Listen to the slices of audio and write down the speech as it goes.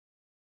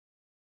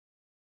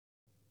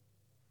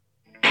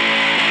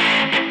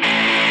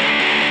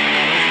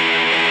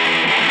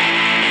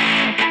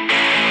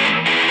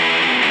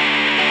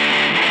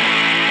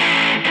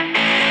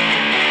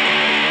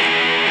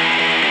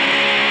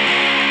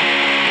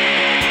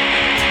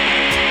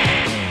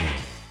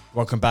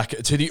Welcome back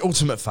to the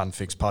Ultimate Fan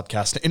Fix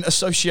podcast in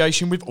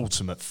association with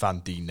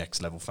UltimateFan, the next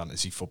level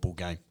fantasy football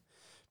game.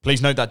 Please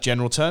note that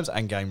general terms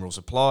and game rules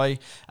apply,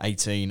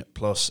 18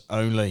 plus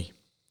only.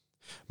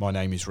 My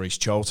name is Reece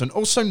Charlton,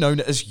 also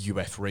known as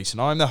UF Reece, and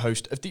I am the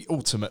host of the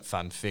Ultimate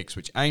Fan Fix,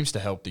 which aims to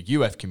help the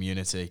UF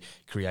community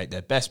create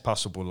their best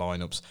possible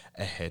lineups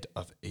ahead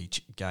of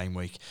each game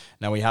week.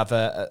 Now, we have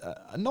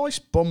a nice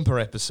bumper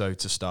episode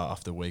to start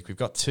off the week. We've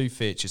got two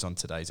features on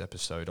today's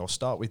episode. I'll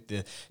start with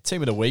the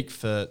team of the week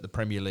for the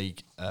Premier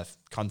League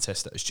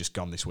contest that has just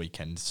gone this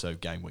weekend, so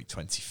game week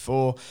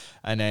 24,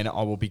 and then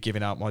I will be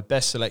giving out my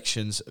best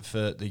selections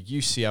for the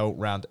UCL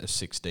round of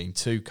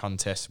 16-2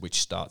 contest,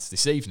 which starts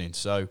this evening.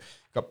 So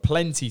got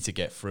plenty to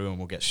get through, and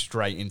we'll get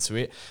straight into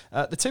it.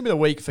 The team of the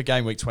week for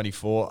game week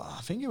 24, I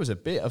think it was a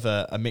bit of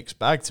a mixed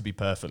bag, to be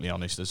perfectly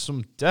honest. There's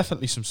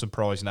definitely some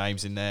surprise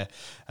names in there,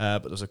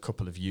 but there's a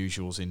couple of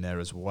usuals in there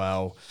as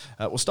well.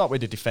 We'll start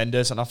with the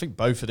defenders, and I think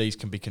both of these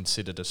can be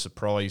considered a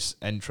surprise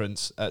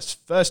entrance.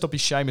 First up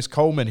is Seamus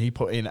Coleman. He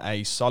put in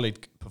a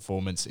solid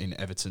performance in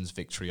Everton's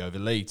victory over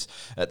Leeds.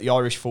 The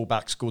Irish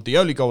fullback scored the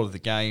only goal of the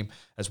game,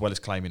 as well as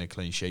claiming a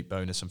clean sheet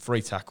bonus and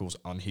 3 tackles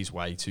on his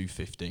way to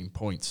 15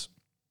 points.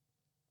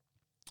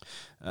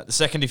 The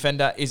second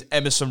defender is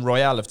Emerson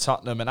Royal of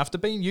Tottenham, and after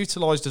being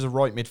utilised as a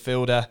right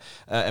midfielder,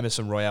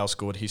 Emerson Royal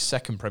scored his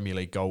second Premier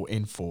League goal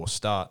in 4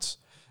 starts.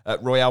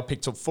 Royal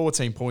picked up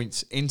 14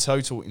 points in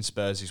total in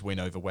Spurs' win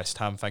over West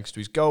Ham, thanks to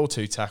his goal,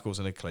 2 tackles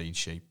and a clean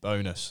sheet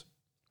bonus.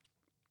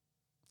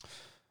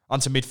 On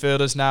to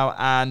midfielders now,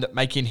 and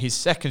making his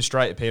second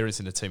straight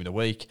appearance in the team of the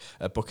week,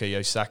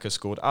 Bukayo Saka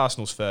scored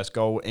Arsenal's first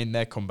goal in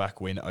their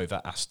comeback win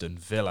over Aston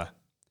Villa.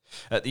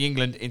 The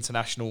England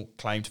international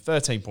claimed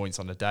 13 points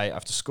on the day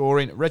after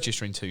scoring,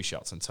 registering 2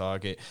 shots on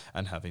target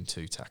and having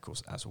 2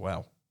 tackles as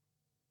well.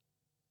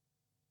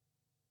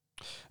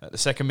 The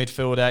second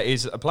midfielder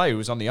is a player who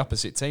was on the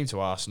opposite team to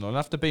Arsenal, and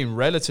after being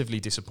relatively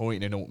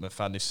disappointing in Ultimate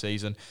Fan this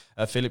season,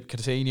 Philippe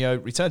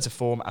Coutinho returned to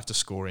form after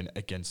scoring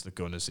against the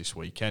Gunners this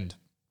weekend.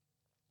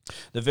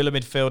 The Villa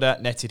midfielder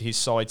netted his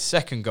side's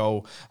second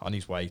goal on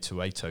his way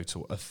to a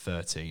total of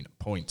 13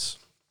 points.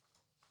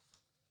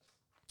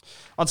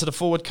 Onto the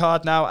forward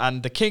card now,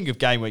 and the king of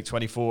Game Week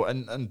 24,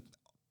 and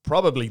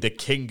probably the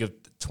king of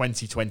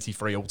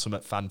 2023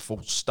 Ultimate Fan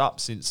full stop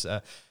since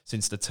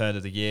the turn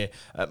of the year.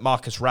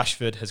 Marcus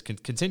Rashford has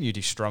continued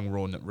his strong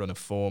run of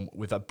form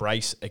with a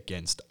brace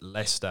against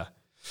Leicester.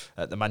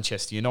 The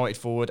Manchester United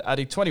forward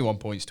added 21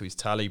 points to his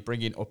tally,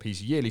 bringing up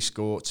his yearly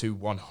score to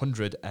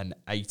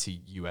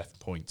 180 UF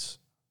points.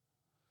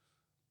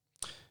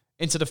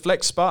 Into the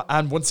flex spot,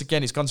 and once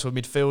again it's gone to a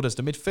midfielders.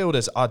 The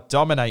midfielders are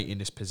dominating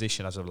this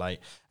position as of late,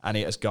 and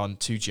it has gone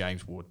to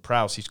James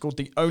Ward-Prowse. He scored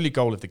the only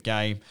goal of the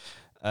game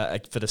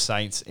for the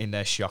Saints in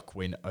their shock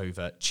win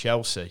over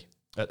Chelsea.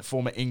 The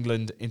former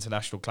England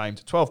international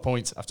claimed 12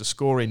 points after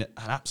scoring an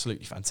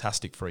absolutely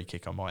fantastic free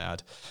kick, I might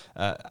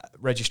add,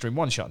 registering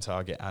 1 shot on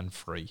target and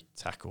 3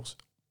 tackles.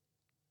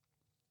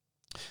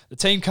 The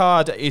team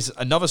card is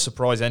another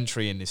surprise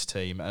entry in this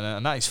team,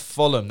 and that is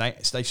Fulham.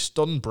 They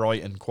stunned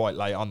Brighton quite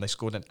late on. They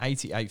scored an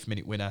 88th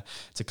minute winner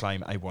to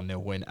claim a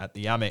 1-0 win at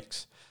the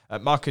Amex.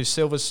 Marcus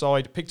Silva's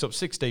side picked up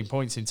 16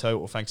 points in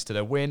total thanks to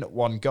their win,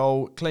 1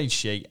 goal, clean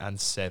sheet and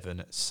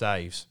 7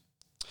 saves.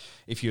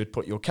 If you had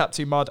put your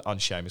captain mod on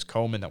Seamus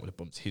Coleman, that would have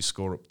bumped his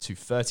score up to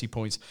 30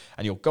 points,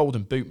 and your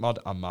golden boot mod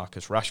on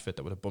Marcus Rashford,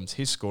 that would have bumped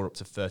his score up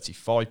to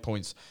 35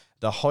 points.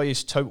 The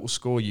highest total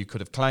score you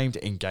could have claimed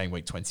in Game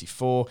Week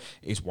 24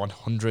 is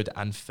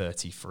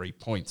 133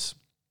 points.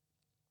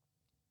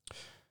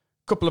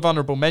 Couple of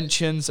honourable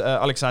mentions.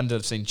 Alexander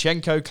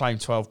Zinchenko claimed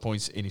 12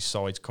 points in his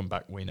side's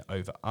comeback win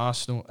over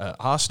Aston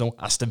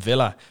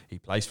Villa. He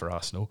plays for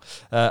Arsenal.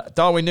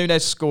 Darwin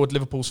Núñez scored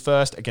Liverpool's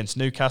first against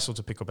Newcastle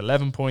to pick up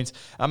 11 points.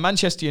 And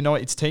Manchester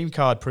United's team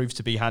card proves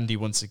to be handy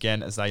once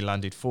again as they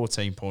landed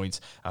 14 points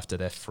after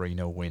their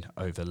 3-0 win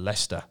over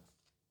Leicester.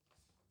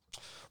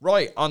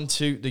 Right, on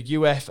to the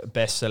UF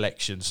best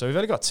selection. So we've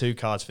only got 2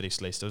 cards for this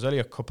list. There was only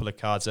a couple of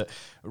cards that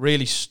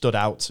really stood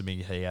out to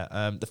me here.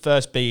 The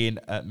first being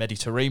Mehdi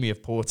Taremi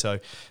of Porto.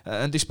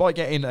 And despite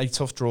getting a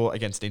tough draw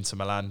against Inter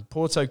Milan,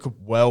 Porto could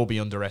well be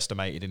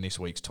underestimated in this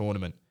week's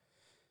tournament.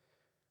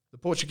 The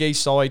Portuguese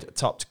side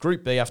topped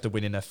Group B after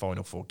winning their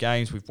final 4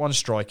 games, with one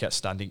striker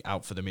standing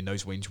out for them in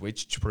those wins,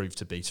 which proved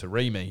to be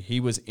Taremi. He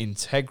was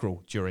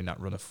integral during that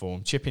run of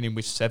form, chipping in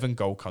with 7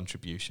 goal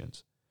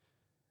contributions.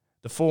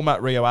 The former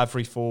Rio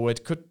Ave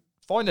forward could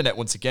find a net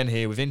once again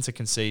here, with Inter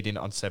conceding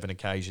on 7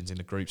 occasions in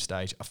the group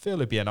stage. I feel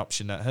it'd be an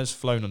option that has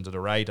flown under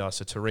the radar,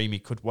 so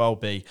Taremi could well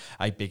be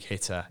a big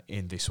hitter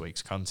in this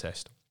week's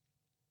contest.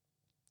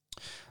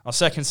 Our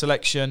second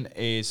selection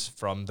is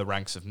from the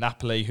ranks of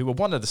Napoli, who were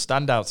one of the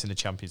standouts in the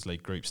Champions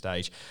League group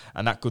stage,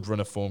 and that good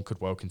run of form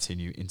could well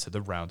continue into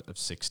the round of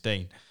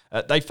 16.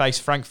 They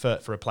faced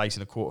Frankfurt for a place in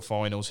the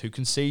quarterfinals, who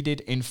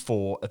conceded in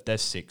 4 of their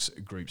 6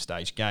 group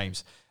stage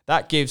games.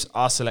 That gives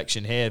our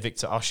selection here,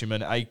 Victor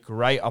Osimhen, a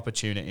great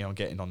opportunity on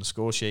getting on the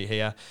score sheet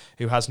here,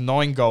 who has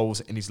 9 goals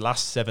in his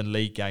last 7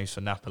 league games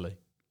for Napoli.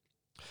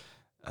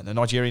 And the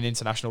Nigerian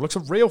international looks a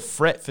real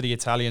threat for the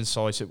Italian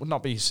side, so it would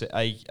not be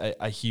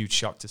a huge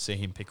shock to see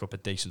him pick up a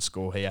decent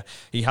score here.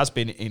 He has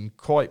been in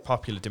quite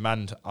popular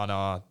demand on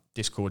our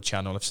Discord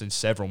channel. I've seen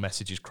several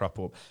messages crop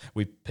up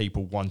with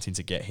people wanting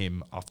to get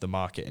him off the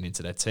market and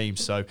into their team.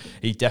 So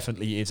he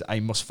definitely is a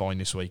must-find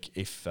this week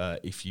if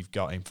you've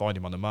got him. Find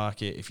him on the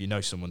market. If you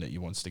know someone that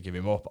you wants to give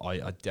him up,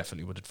 I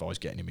definitely would advise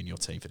getting him in your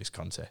team for this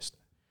contest.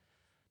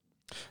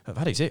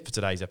 That is it for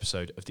today's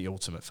episode of the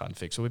Ultimate Fan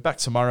Fix. So we're back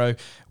tomorrow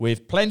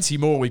with plenty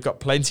more. We've got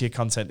plenty of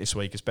content this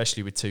week,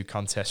 especially with 2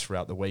 contests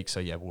throughout the week.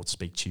 So yeah, we'll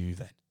speak to you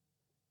then.